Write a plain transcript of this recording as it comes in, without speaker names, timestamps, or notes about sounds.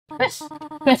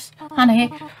Chris,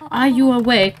 honey, are you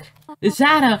awake? Is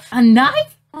that a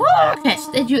knife? Oh, Chris,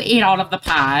 did you eat all of the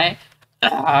pie?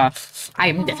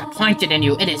 I'm disappointed in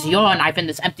you. It is your knife in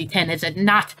this empty tin, is it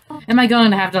not? Am I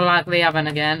going to have to lock the oven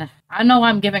again? I know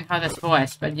I'm giving her this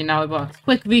voice, but you know it works.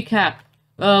 Quick recap.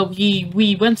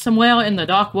 We went somewhere in the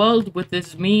dark world with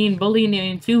this mean bully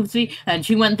named Susie, and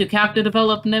she went through character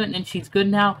development, and she's good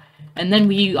now. And then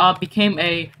we became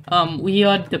we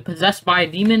are possessed by a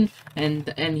demon,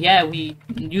 and yeah, we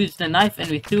used the knife and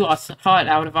we threw our heart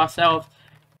out of ourselves.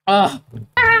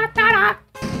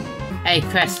 Hey,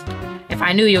 Chris, if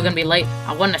I knew you were gonna be late,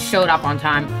 I wouldn't have showed up on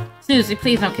time. Susie,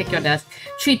 please don't kick your desk.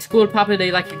 Treat school properly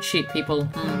like you treat people.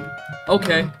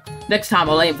 Okay. Next time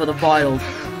I'll aim for the vitals.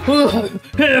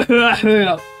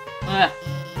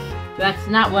 That's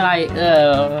not what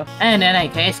And in any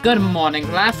case, good morning,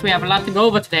 class. We have a lot to go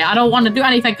over today. I don't want to do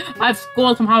anything. I have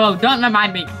school tomorrow. Don't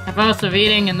remind me. First of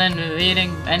eating and then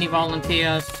reading. Any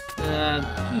volunteers?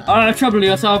 Trouble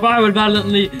yourself. I will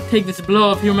valiantly take this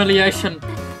blow of humiliation.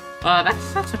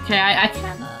 That's okay. I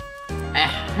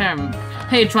can't.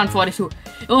 Page 142.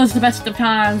 It was the best of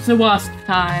times, the worst of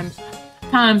times.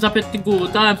 Times are pretty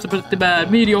good, times are pretty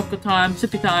bad. Mediocre times,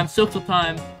 city times, social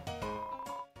times.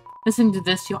 Listening to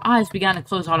this, your eyes began to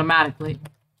close automatically.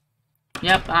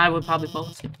 Yep, I would probably fall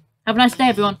asleep. Have a nice day,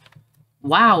 everyone.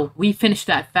 Wow, we finished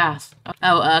that fast.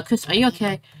 Oh, Chris, are you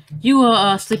okay? You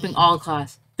were sleeping all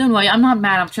class. Don't worry, I'm not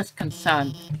mad, I'm just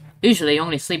concerned. Usually, you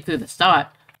only sleep through the start.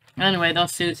 Anyway,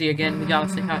 that's Susie again. We gotta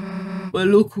say hi. Well,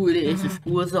 look who it is. The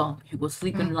school is on. He was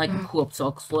sleeping like a corpse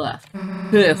all class.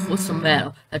 Hey, what's the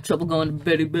matter? Had trouble going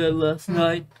to bed last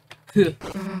night?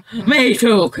 Me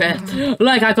too, Chris.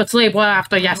 Like I could sleep well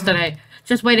after yesterday.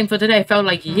 Just waiting for today felt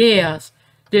like years.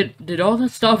 Did all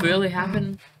that stuff really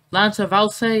happen? Lancer,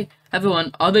 Valsay,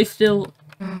 everyone, are they still...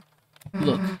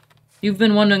 Look, you've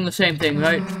been wondering the same thing,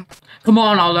 right? Come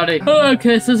on already.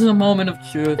 Okay, this is a moment of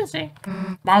truth.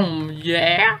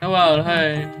 Yeah? Well,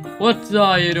 hey, what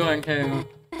are you doing here?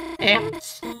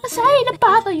 Sorry to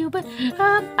bother you, but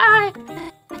I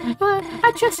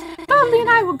just, Bradley and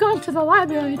I were going to the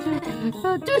library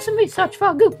to do some research for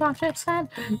a group project, and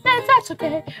that's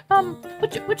okay.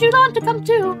 Would you want to come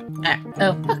too?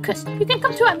 Chris, you can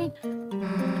come too,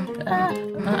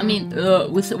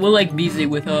 we're like busy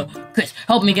with, Chris,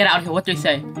 help me get out here, what do you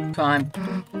say? Crime.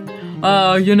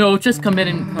 You know, just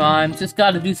committing crimes, just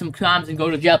gotta do some crimes and go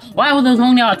to jail. Why were those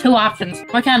only our two options?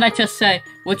 Why can't I just say,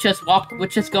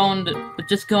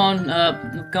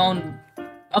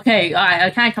 okay,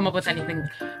 I can't come up with anything.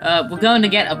 We're going to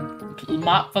get a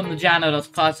mop from the janitor's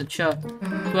closet, sure.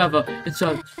 Whoever, it's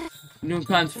new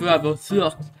crimes forever,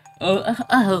 sucks.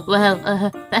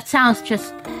 That sounds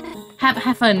just...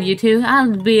 Have fun, you two.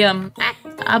 I'll be at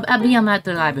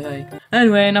the library.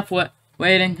 Anyway, enough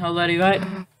waiting already, right?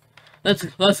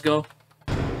 Let's go.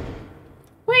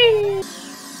 Whee!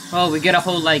 Oh, we get a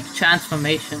whole, like,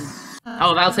 transformation.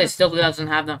 Oh, Valsay still doesn't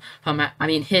have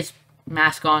his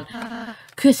mask on.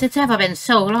 Chris, it's ever been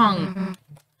so long.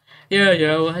 Yeah,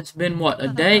 well, it's been, what, a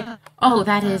day? Oh,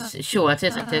 that is short,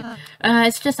 isn't it?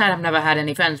 It's just that I've never had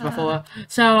any friends before,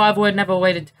 so I would never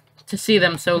waited to see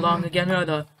them so long again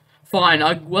either. Fine,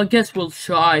 I guess we'll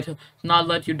try to not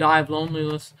let you die of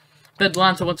loneliness. Bet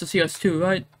Lancer wants to see us too,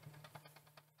 right?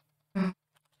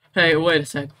 Hey, wait a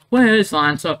sec. Where is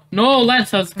Lancer? No,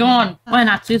 Lancer's gone! Why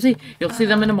not, Susie? You'll see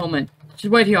them in a moment.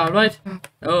 Just wait here, alright?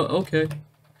 Oh, okay.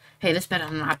 Hey, this better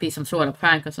not be some sort of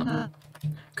prank or something.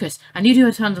 Chris, I need you to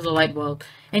return to the light world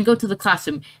and go to the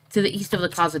classroom to the east of the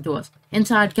closet doors.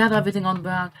 Inside, gather everything on the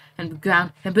ground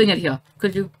and bring it here.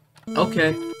 Could you?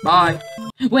 Okay, bye.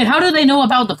 Wait, how do they know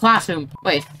about the classroom?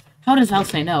 Wait, how does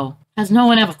Valsay know? Has no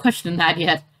one ever questioned that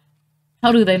yet?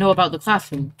 How do they know about the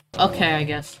classroom? Okay, I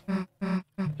guess.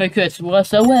 Hey, Chris,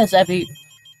 where's Evie?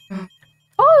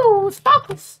 Oh,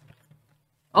 Sparkles!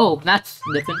 Oh, that's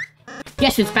different.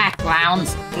 Guess it's back,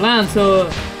 clowns.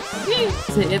 Lancer!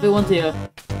 Everyone's here.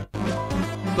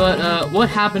 But, what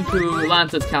happened to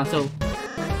Lancer's castle?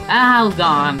 All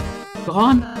gone.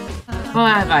 Gone?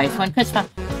 Alright, when Chris found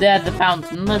the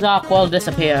fountain, the dark world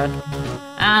disappeared.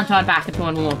 And turned back into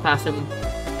a normal classroom.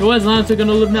 So where's Lancer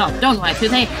gonna live now? Don't lie,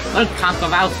 Susie. We'll conquer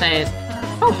Valsay.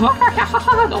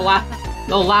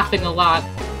 They're laughing a lot.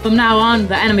 From now on,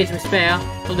 the enemies we spare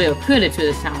will be recruited to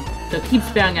this town. So keep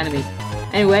sparing enemies.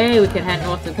 Anyway, we can head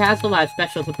north to the castle. I have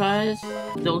special surprise.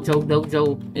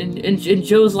 Dojo. In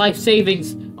Joe's life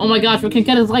savings. Oh my gosh, we can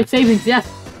get his life savings, yes!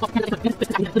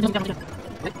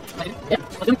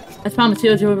 Let's promise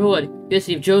you a reward. You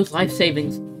receive Joe's life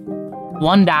savings.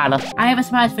 $1. I have a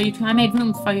surprise for you two. I made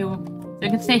rooms for you. So you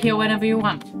can stay here whenever you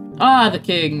want. Ah, the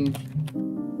king.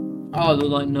 Oh, the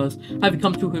lightness. Have you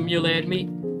come to humiliate me?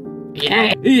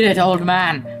 Yeah, eat it, old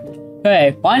man.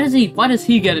 Hey, why does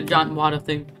he get a giant water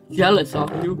thing? Jealous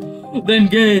of you. Then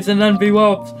gaze and then be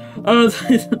warped.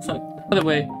 By the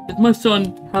way, is my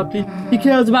son happy? He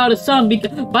cares about his son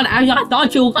but I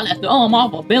thought you were gonna throw him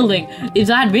off a building. Is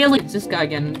that really? It's this guy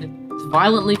again. It's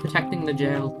violently protecting the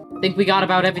jail. Think we got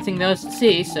about everything there is to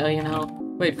see, so you know.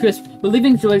 Wait, Chris, we're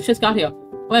leaving George just got here.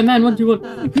 Wait, man, what do you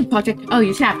want? Project. Oh,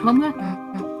 you have homework?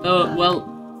 Well,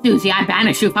 Susie, I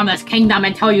banish you from this kingdom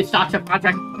until you start your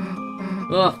project.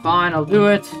 Oh, fine, I'll do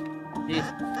it. Jeez.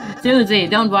 Susie,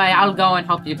 don't worry, I'll go and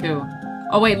help you too.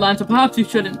 Oh wait, Lancer, perhaps you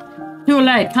shouldn't. Too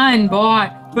late, kind boy.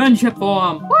 Friendship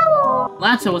form. Woo!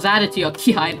 Lancer was added to your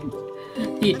key item.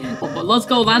 Let's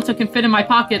go, Lancer can fit in my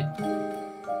pocket.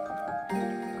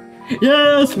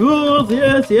 Yes, rules,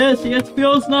 yes,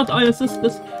 feels not, I assist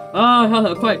this.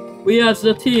 Quite. We as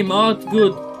the team are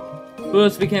good.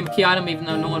 Rules became a key item even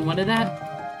though no one wanted that.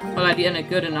 Well, I didn't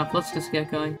good enough, let's just get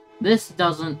going. This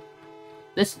doesn't.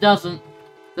 Looks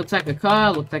like a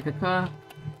car,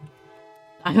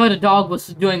 I heard a dog was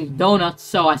doing donuts,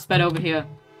 so I sped over here.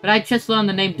 But I just learned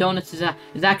the name Donuts is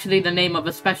actually the name of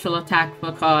a special attack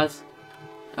for cars.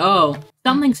 Oh,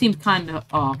 something seems kinda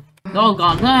off. It's all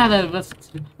gone. Let's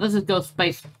just go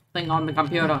space thing on the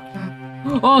computer.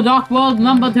 Oh, Dark World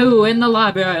number 2 in the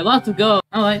library. Let's go.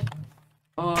 Alright.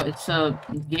 Oh, it's a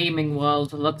gaming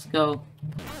world. Let's go.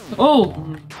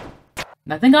 Oh!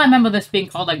 I think I remember this being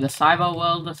called like the Cyber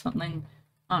World or something.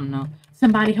 I don't know.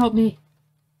 Somebody help me.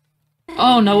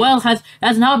 Oh, Noelle has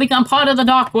now become part of the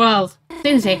Dark World.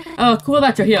 Susie, oh, cool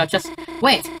that you're here. Just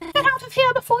wait. Get out of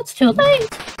here before it's too late.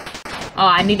 Oh,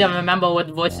 I need to remember what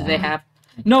voices they have.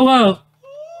 Noelle.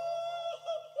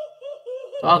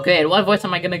 Oh, great. What voice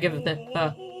am I gonna give it?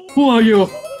 Who are you?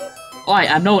 I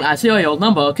am known as serial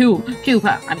number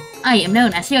I am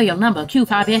known as serial number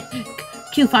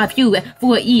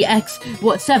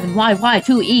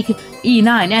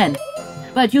Q5U4EX7YY2E9N.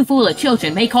 But you foolish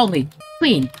children may call me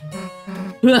Queen.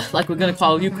 Like we're gonna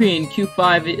call you Queen.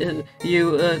 Q5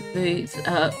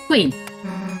 Queen.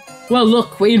 Well,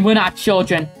 look, Queen, we're not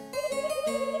children.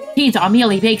 Kids are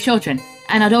merely big children,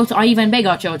 and adults are even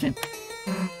bigger children.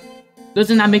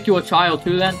 Doesn't that make you a child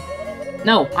too, then?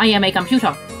 No, I am a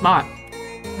computer. Smart.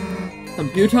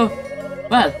 Computer?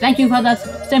 Well, thank you for the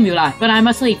stimuli, but I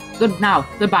must leave.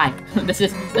 Goodbye. This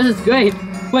is great.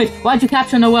 Wait, why'd you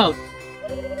capture Noelle?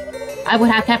 I would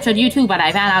have captured you too, but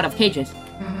I ran out of cages.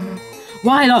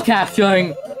 Why not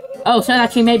capturing? Oh, so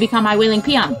that she may become my willing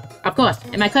peon. Of course,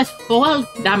 in my quest for world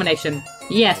domination.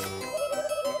 Yes.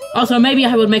 Also, maybe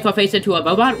I would make her face into a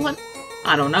robot one?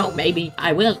 I don't know, maybe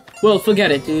I will. Well, forget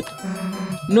it, dude.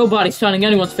 Nobody's turning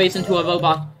anyone's face into a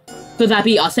robot. Could that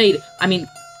be a statement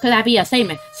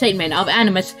of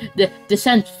animus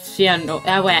dissension?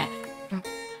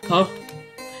 Huh?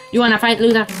 You wanna fight,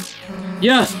 loser?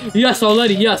 Yes,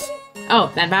 already, yes.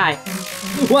 Oh, then bye.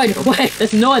 Wait,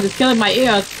 this noise is killing my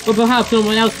ears, but perhaps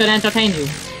someone else could entertain you.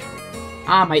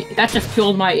 That just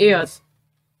killed my ears.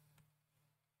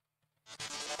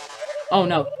 Oh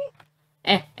no.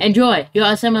 Enjoy your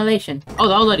assimilation. Oh,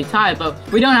 they're already tired, but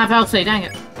we don't have Elsie, dang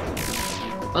it.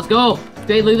 Let's go.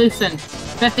 Greatly loosened.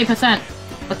 50%.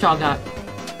 What y'all got?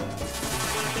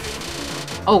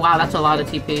 Oh wow, that's a lot of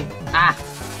TP. Ah,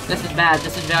 this is bad.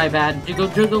 This is very bad.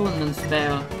 Jiggle, and then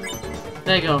spare.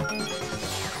 There you go.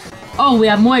 Oh, we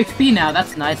have more HP now.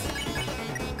 That's nice.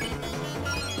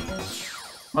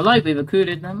 I like we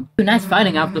recruited them. Nice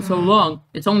fighting after so long.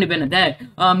 It's only been a day.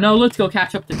 Now let's go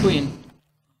catch up to Queen.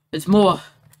 It's more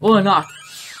or not.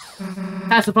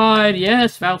 Pacified,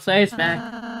 yes, Falsey's back.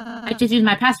 I just used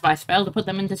my pacify spell to put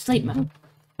them into sleep mode.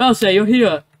 Falsey, you're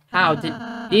here. How? Did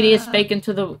he escape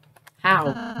into the...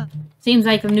 How? Seems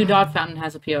like a new dark fountain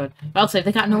has appeared. Falsey,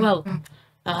 they got Noelle.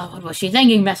 What was she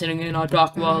thinking messing in our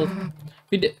dark world?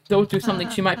 If we don't do something,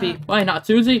 she might be... Why not,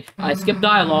 Susie? I skipped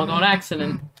dialogue on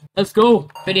accident. Let's go.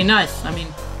 Pretty nice. I mean,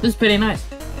 this is pretty nice.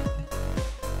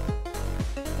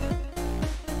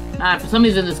 For some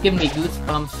reason, it's giving me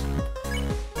goosebumps.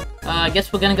 I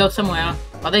guess we're gonna go somewhere.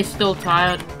 Are they still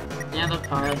tired? Yeah, they're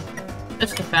tired.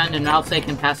 Just defend, and Falsey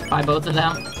can pacify both of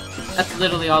them. That's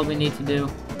literally all we need to do.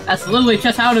 That's literally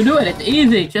just how to do it. It's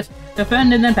easy. Just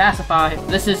defend and then pacify.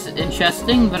 This is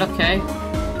interesting, but okay.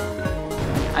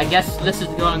 I guess this is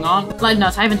going on.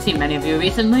 Lightness, I haven't seen many of you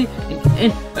recently.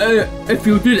 If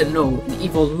you didn't know, an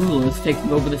evil ruler is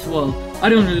taking over this world. I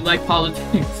don't really like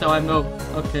politics, so I know.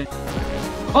 Okay.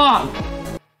 Oh!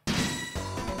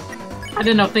 I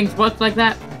didn't know things worked like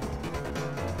that.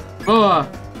 Oh!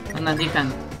 And then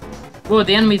defend. Whoa,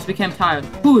 the enemies became tired.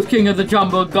 Who is king of the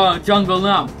jungle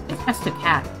now? It's just a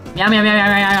cat. Meow, meow, meow,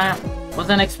 meow, meow, meow.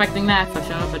 Wasn't expecting that for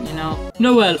sure, but you know.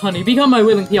 Noelle, honey, become my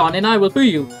willing peon and I will free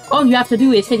you. All you have to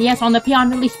do is hit yes on the peon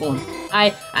release form.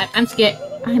 I'm scared.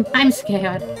 I'm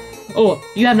scared. Oh,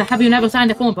 have you never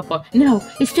signed a form before? No,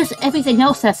 it's just everything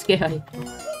else that's scary.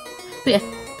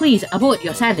 Please abort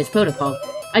your sadness protocol.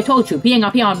 I told you, being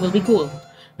a peon will be cool.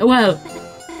 Noelle,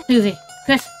 Susie,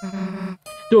 Chris.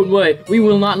 Don't worry, we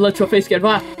will not let your face get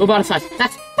roboticized.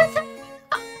 That's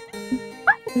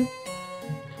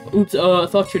Oops, I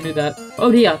thought you knew that.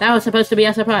 Oh dear, that was supposed to be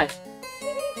a surprise.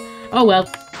 Oh well.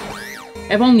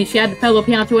 If only she had the fellow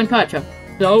peon to encourage her.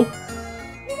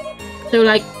 So,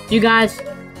 like, you guys,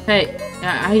 hey,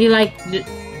 are you, like,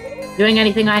 doing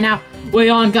anything right now? We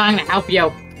aren't going to help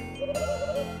you.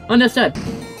 Understood.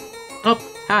 Oh,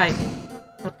 hi.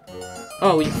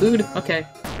 Oh, you food? Okay.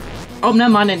 Oh,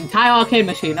 never mind, an entire arcade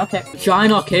machine, okay.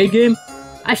 Giant arcade game?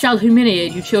 I shall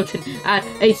humiliate you children at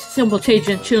a simple change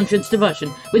in children's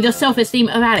diversion, with your self-esteem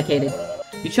eradicated.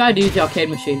 You tried to use the arcade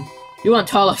machine. You weren't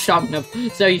tall or sharp enough,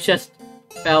 so you just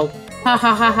fell. Ha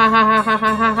ha ha ha ha ha ha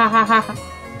ha ha ha ha.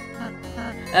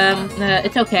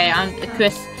 It's okay, I'm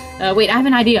Chris. Wait, I have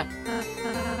an idea.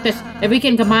 Chris, if we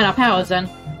can combine our powers then.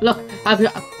 Look,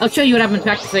 I'll show you what I've been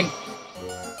practicing.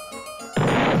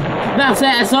 That's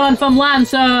it, it's on from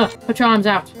Lancer! Put your arms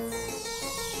out.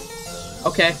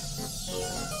 Okay.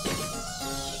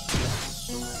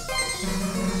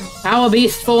 Power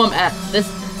Beast form F.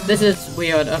 This is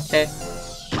weird, okay.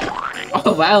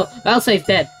 Oh well, Valsei's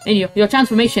dead. And your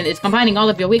transformation is combining all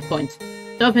of your weak points.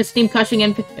 Self-esteem crushing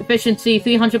and efficiency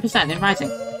 300% and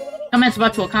rising. Commence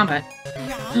virtual combat.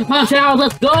 Punch out,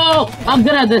 let's go! I'm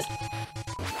good at this!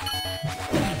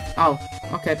 Oh,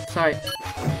 okay, sorry.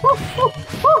 Woo, woo,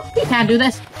 woo. You can't do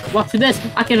this! Watch this!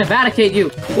 I can eradicate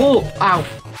you! Ooh, ow.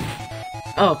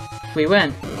 Oh, we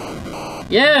win.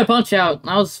 Yeah, Punch Out!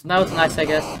 That was nice, I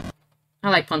guess. I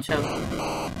like Punch Out.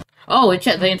 Oh,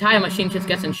 the entire machine just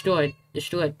gets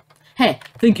destroyed. Hey,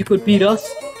 think you could beat us?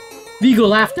 Legal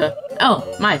laughter.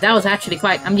 Oh, my, that was actually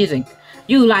quite amusing.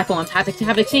 You life forms have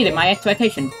exceeded my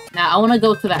expectation. Now, I want to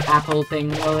go to that apple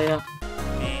thing earlier.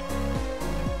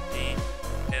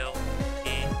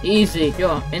 Easy.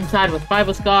 You're inside with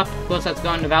Fiber Scarf. Of course, that's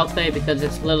going to Valsei because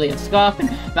it's literally a scarf, and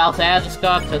Valsei has a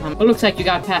scarf. So it looks like you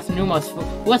got past Numa's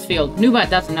force field. Nuba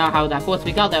doesn't know how that force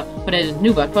field got there, but it is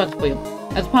Nuba's force field.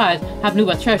 As prize, have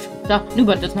Nuba's cherish stuff.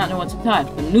 Nuba does not know what's inside,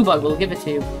 but Nuba will give it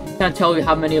to you. Can't tell you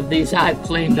how many of these I've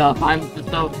cleaned up. I'm just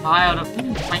so tired of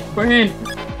my brain.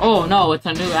 Oh no, it's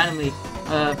a new enemy.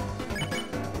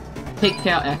 Take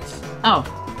care X. Oh,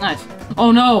 nice.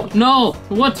 Oh no, no!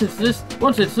 What is this?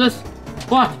 What is this?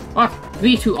 What?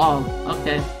 V2 all.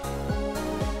 Okay.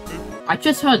 I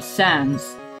just heard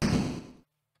Sans.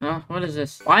 What is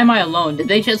this? Why am I alone? Did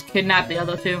they just kidnap the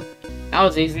other two? That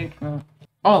was easy.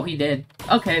 Oh, he did.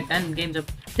 Okay, then game's up.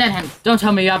 Then don't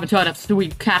tell me you haven't heard of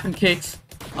sweet Cap'n Cakes.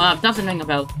 Doesn't ring a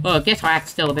bell. Oh, guess Rack's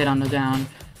still a bit underground.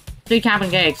 Sweet Cap'n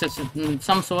Cakes, it's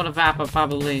some sort of vapor,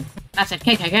 probably. That's it,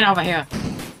 KK, get over here.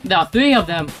 There are 3 of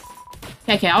them.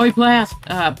 KK, are we players?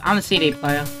 I'm a CD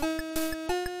player.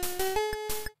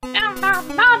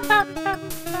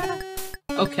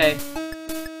 Okay.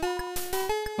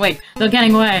 Wait, they're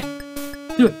getting away.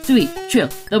 Sweet, chill.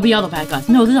 There'll be other bad guys.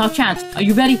 No, this is our chance. Are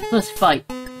you ready? Let's fight.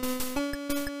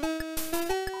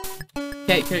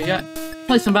 Okay, yeah.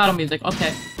 Play some battle music.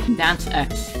 Okay. Dance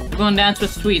X. We're gonna dance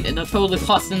with Sweet and they're totally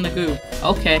lost in the goo.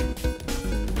 Okay.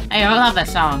 Hey, I love that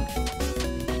song.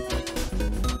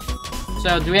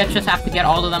 So, do we just have to get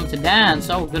all of them to dance?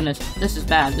 Oh goodness, this is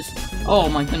bad. Oh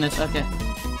my goodness, okay.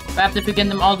 Perhaps if we get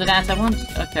them all to dance at once?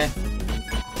 Okay.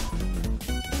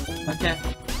 Okay.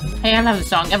 Hey, I love the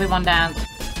song. Everyone dance.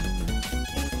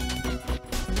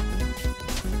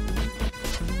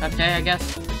 Okay, I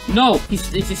guess. No! He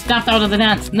snapped out of the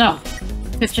dance. No!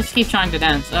 Just keep trying to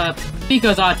dance.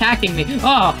 Speakers are attacking me.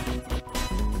 Oh!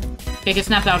 Okay, get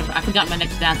snapped out of it. I forgot my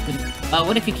next dance.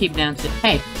 What if you keep dancing?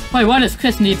 Hey, wait, what does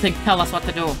Chris need to tell us what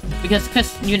to do? Because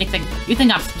Chris, you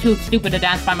think I'm too stupid to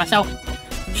dance by myself?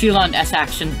 She learned S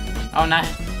action. Oh, nice.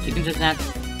 She can just dance.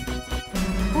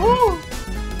 Woo!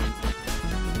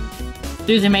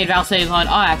 Susie made Valsei learn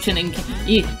R action,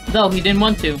 though he didn't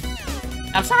want to.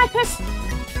 I'm sorry, Chris.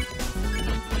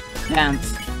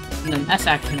 Dance. And then S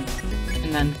action.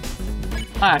 And then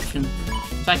R action.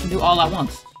 So I can do all at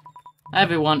once.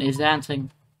 Everyone is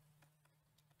dancing.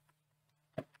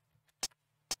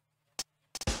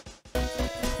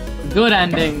 Good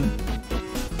ending.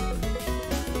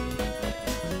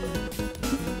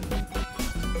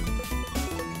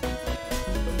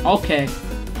 Okay.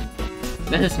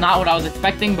 This is not what I was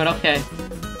expecting, but okay.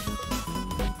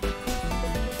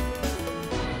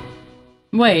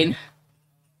 Wait.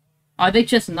 Are they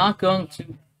just not going to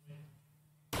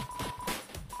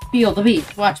feel the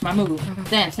beat? Watch my move.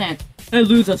 Dance, dance. Hey,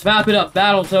 losers, wrap it up.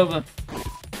 Battle's over.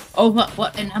 Over?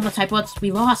 What? Another type words?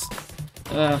 We lost?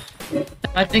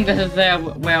 I think this is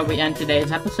where we end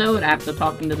today's episode after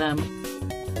talking to them.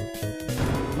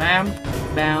 Bam,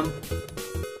 bam.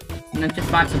 And then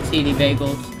just buy some CD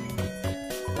bagels.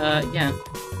 Yeah.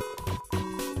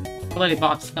 Already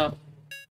bought stuff.